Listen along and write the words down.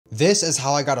This is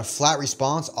how I got a flat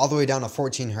response all the way down to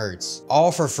 14 Hz,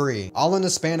 all for free, all in the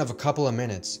span of a couple of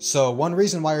minutes. So one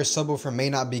reason why your subwoofer may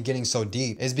not be getting so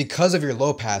deep is because of your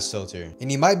low pass filter. And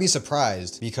you might be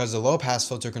surprised because the low pass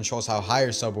filter controls how high your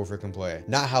subwoofer can play,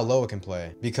 not how low it can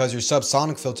play, because your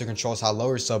subsonic filter controls how low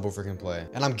your subwoofer can play.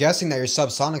 And I'm guessing that your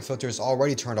subsonic filter is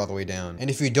already turned all the way down. And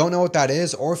if you don't know what that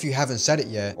is, or if you haven't said it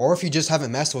yet, or if you just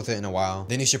haven't messed with it in a while,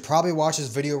 then you should probably watch this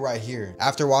video right here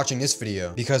after watching this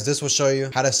video, because this will show you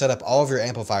how to set up all of your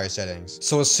amplifier settings.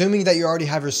 So assuming that you already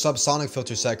have your subsonic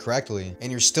filter set correctly,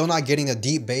 and you're still not getting the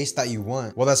deep bass that you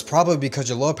want, well, that's probably because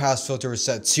your low pass filter is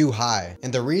set too high.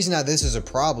 And the reason that this is a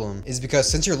problem is because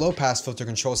since your low pass filter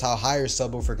controls how high your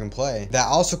subwoofer can play, that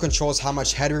also controls how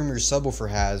much headroom your subwoofer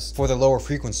has for the lower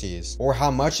frequencies, or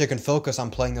how much it can focus on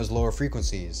playing those lower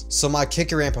frequencies. So my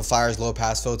kicker amplifier's low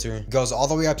pass filter goes all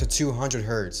the way up to 200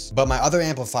 Hz, but my other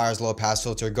amplifier's low pass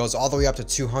filter goes all the way up to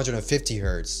 250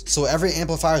 Hz. So every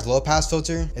amplifier's low pass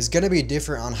filter is going to be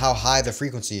different on how high the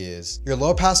frequency is. Your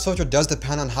low pass filter does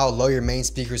depend on how low your main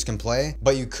speakers can play,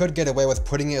 but you could get away with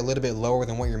putting it a little bit lower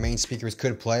than what your main speakers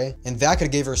could play, and that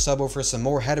could give your subwoofer some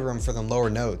more headroom for them lower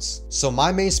notes. So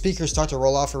my main speakers start to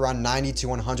roll off around 90 to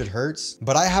 100 Hz,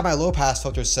 but I have my low pass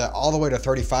filter set all the way to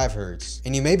 35 Hz.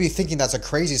 And you may be thinking that's a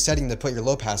crazy setting to put your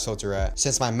low pass filter at,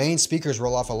 since my main speakers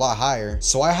roll off a lot higher.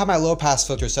 So I have my low pass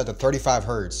filter set to 35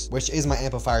 Hz, which is my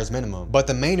amplifier's minimum. But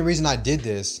the main reason I did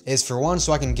this is for one,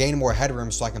 so I can gain more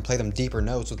headroom so I can play them deeper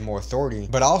notes with more authority,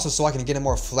 but also so I can get a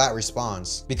more flat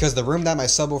response, because the room that my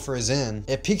subwoofer is in,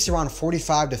 it peaks around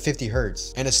 45 to 50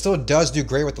 Hz, and it still does do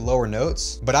great with the lower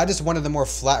notes, but I just wanted a more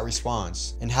flat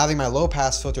response. And having my low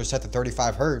pass filter set to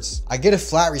 35 Hz, I get a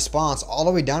flat response all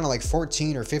the way down to like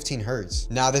 14 or 15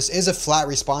 Hz. Now this is a flat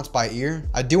response by ear.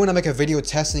 I do want to make a video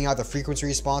testing out the frequency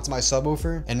response of my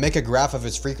subwoofer and make a graph of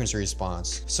its frequency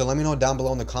response. So let me know down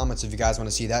below in the comments if you guys want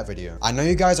to see that video. I know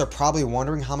you guys are probably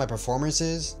wondering how my performance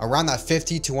is around that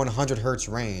 50 to 100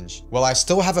 Hz range. Well, I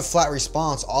still have a flat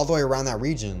response all the way around that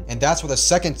region, and that's where the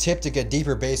second tip to get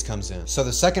deeper bass comes in. So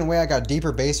the second way I got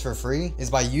deeper bass for free is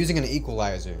by using an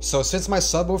equalizer. So since my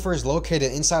subwoofer is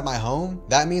located inside my home,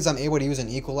 that means I'm able to use an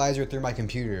equalizer through my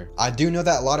computer. I do know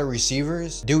that a lot of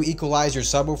receivers do equalize your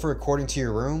subwoofer according to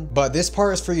your room, but this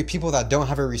part is for you people that don't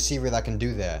have a receiver that can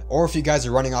do that, or if you guys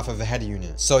are running off of a head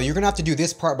unit. So you're gonna have to do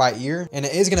this part by ear, and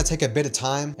it is gonna take a bit of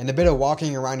time and a bit of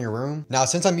walking around your room. Now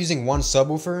since I'm using one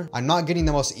subwoofer, I'm not getting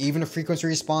the most even frequency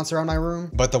response around my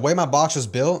room, but the way my box was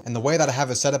built and the way that I have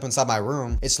it set up inside my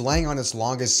room, it's laying on its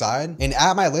longest side, and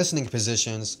at my listening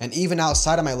positions and even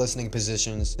outside of my listening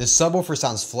positions, this subwoofer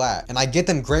sounds flat, and I get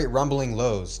them great rumbling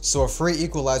lows. So a free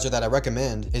equalizer that I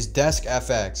recommend is Desk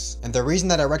FX, and the reason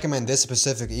that I recommend this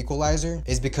specific equalizer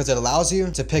is because it allows you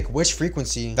to pick which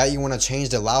frequency that you want to change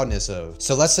the loudness of.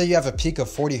 So let's say you have a peak of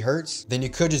 40 Hz, then you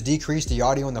could just decrease the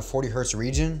audio in the 40 Hz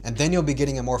region, and then you'll be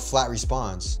getting a more flat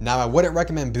response. Now I wouldn't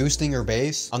recommend boosting your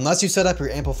bass unless you set up your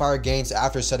amplifier gains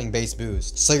after setting bass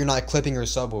boost, so you're not clipping your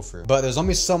subwoofer. But there's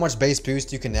only so much bass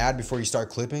boost you can add before you start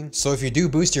clipping, so if you do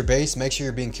boost your bass, make sure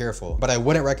you're being careful, but I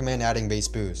wouldn't recommend adding bass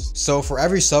boost. So for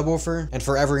every subwoofer and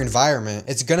for every environment,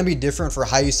 it's gonna be different for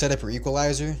how you set up your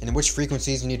equalizer and which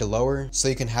frequencies you need to lower so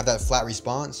you can have that flat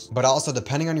response. But also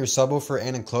depending on your subwoofer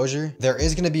and enclosure, there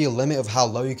is gonna be a limit of how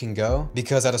low you can go,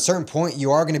 because at a certain point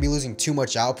you are gonna be losing too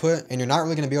much output, and you're not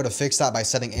really gonna be able to fix that by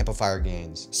setting amplifier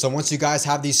gains. So once you guys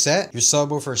have these set, your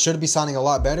subwoofer should be sounding a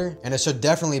lot better, and it should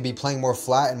definitely be playing more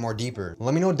flat and more deeper.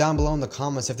 Let me know down below in the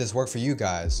comments if this worked for you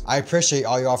guys. I appreciate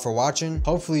all y'all for watching.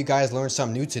 Hopefully you guys learned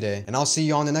something new today, and I'll see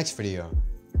you on the next video.